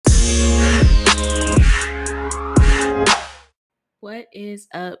What is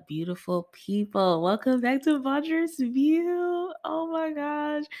up, beautiful people? Welcome back to Vaudra's View. Oh my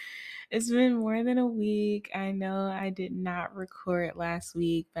gosh, it's been more than a week. I know I did not record last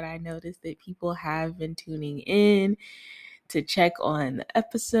week, but I noticed that people have been tuning in to check on the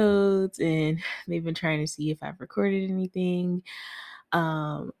episodes and they've been trying to see if I've recorded anything.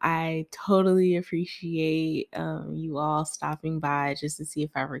 I totally appreciate you all stopping by just to see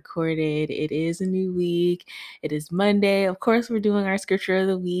if I recorded. It is a new week. It is Monday. Of course, we're doing our scripture of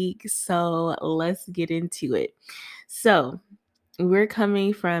the week. So let's get into it. So we're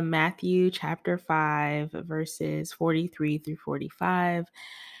coming from Matthew chapter 5, verses 43 through 45.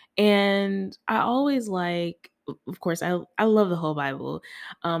 And I always like, of course, I love the whole Bible,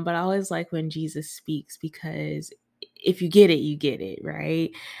 but I always like when Jesus speaks because if you get it,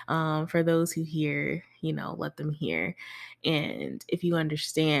 right? For those who hear, let them hear. And if you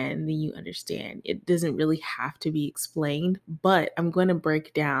understand, then you understand. It doesn't really have to be explained, but I'm going to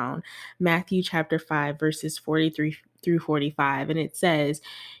break down Matthew chapter 5, verses 43 through 45. And it says,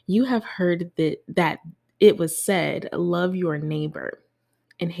 "You have heard that it was said, 'Love your neighbor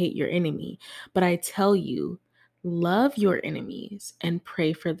and hate your enemy.' But I tell you, love your enemies and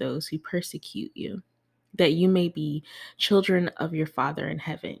pray for those who persecute you, that you may be children of your Father in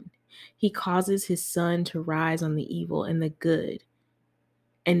heaven. He causes his sun to rise on the evil and the good,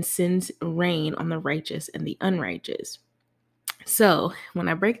 and sends rain on the righteous and the unrighteous." So when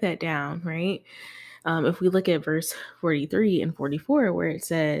I break that down, right, if we look at verse 43 and 44, where it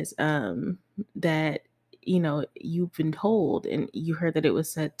says that, you've been told and you heard that it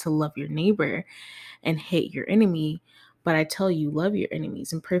was said to love your neighbor and hate your enemy. But I tell you, love your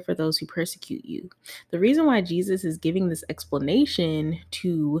enemies and pray for those who persecute you. The reason why Jesus is giving this explanation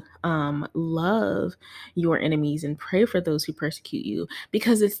to love your enemies and pray for those who persecute you,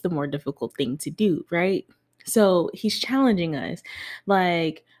 because it's the more difficult thing to do, right? So he's challenging us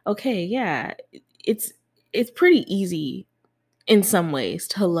like, okay, yeah, it's it's pretty easy in some ways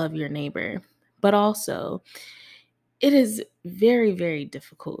to love your neighbor, but also it is very, very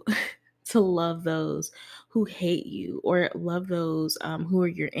difficult to love those who hate you or love those who are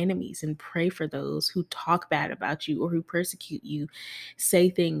your enemies and pray for those who talk bad about you or who persecute you, say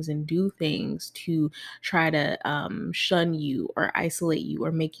things and do things to try to shun you or isolate you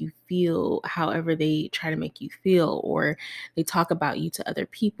or make you feel however they try to make you feel, or they talk about you to other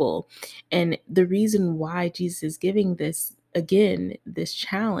people. And the reason why Jesus is giving this, again, this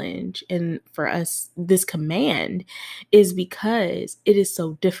challenge and for us this command, is because it is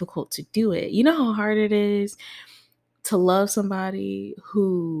so difficult to do it. You know how hard it is to love somebody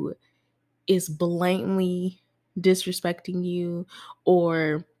who is blatantly disrespecting you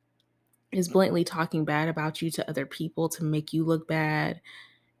or is blatantly talking bad about you to other people to make you look bad.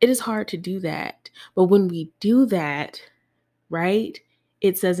 It is hard to do that. But when we do that, right?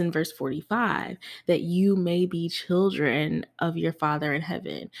 It says in verse 45 that you may be children of your Father in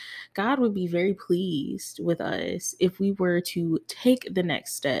heaven. God would be very pleased with us if we were to take the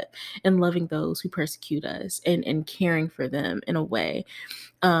next step in loving those who persecute us and caring for them in a way,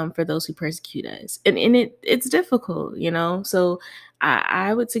 for those who persecute us. And it's difficult, So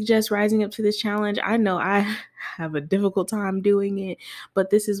I would suggest rising up to this challenge. I know I have a difficult time doing it,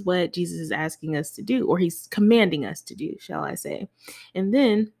 but this is what Jesus is asking us to do, or he's commanding us to do, shall I say. And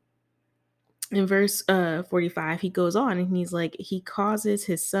then in verse 45, he goes on and he's like, he causes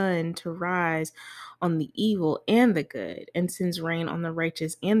his sun to rise on the evil and the good and sends rain on the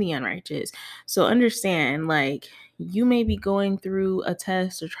righteous and the unrighteous. So understand, like, you may be going through a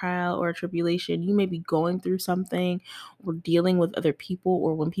test or trial or a tribulation. You may be going through something or dealing with other people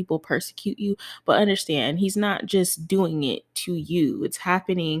or when people persecute you, but understand he's not just doing it to you. It's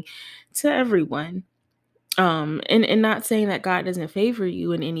happening to everyone. And not saying that God doesn't favor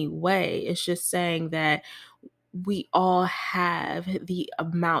you in any way. It's just saying that we all have the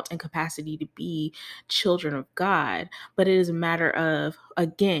amount and capacity to be children of God, but it is a matter of,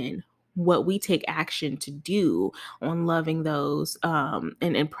 again, what we take action to do on loving those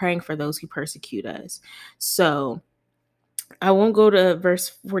and praying for those who persecute us. So I won't go to verse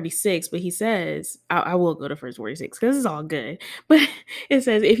 46, but he says, I will go to verse 46 because it's all good. But it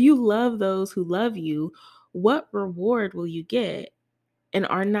says, if you love those who love you, what reward will you get? And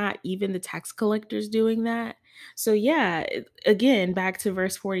are not even the tax collectors doing that? So, yeah, again, back to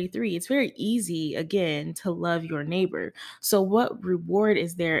verse 43, it's very easy, again, to love your neighbor. So, what reward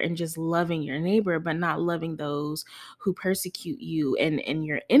is there in just loving your neighbor, but not loving those who persecute you and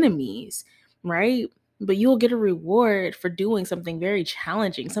your enemies, right? But you'll get a reward for doing something very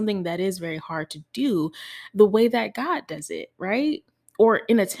challenging, something that is very hard to do the way that God does it, right? Or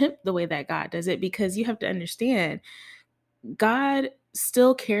in attempt the way that God does it, because you have to understand God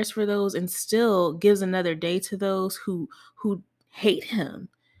still cares for those and still gives another day to those who hate him.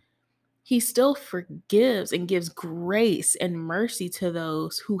 He still forgives and gives grace and mercy to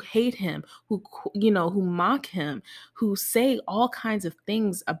those who hate him, who mock him, who say all kinds of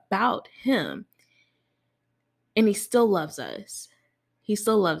things about him. And he still loves us. He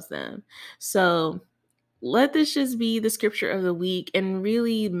still loves them. So let this just be the scripture of the week and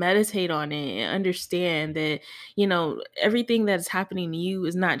really meditate on it and understand that, everything that's happening to you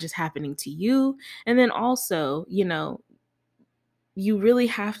is not just happening to you. And then also, you really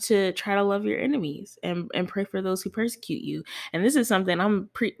have to try to love your enemies and pray for those who persecute you. And this is something I'm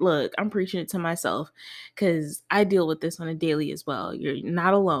preaching it to myself because I deal with this on a daily as well. You're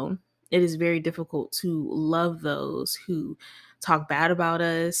not alone. It is very difficult to love those who talk bad about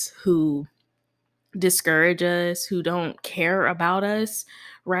us, who discourage us, who don't care about us,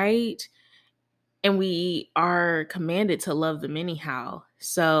 right? And we are commanded to love them anyhow.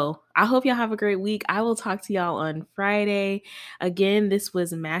 So I hope y'all have a great week. I will talk to y'all on Friday. Again, this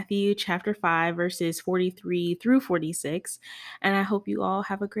was Matthew chapter 5, verses 43 through 46. And I hope you all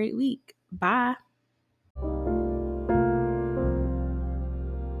have a great week. Bye.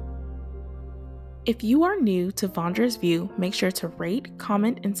 If you are new to Vondra's View, make sure to rate,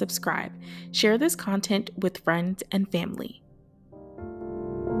 comment, and subscribe. Share this content with friends and family.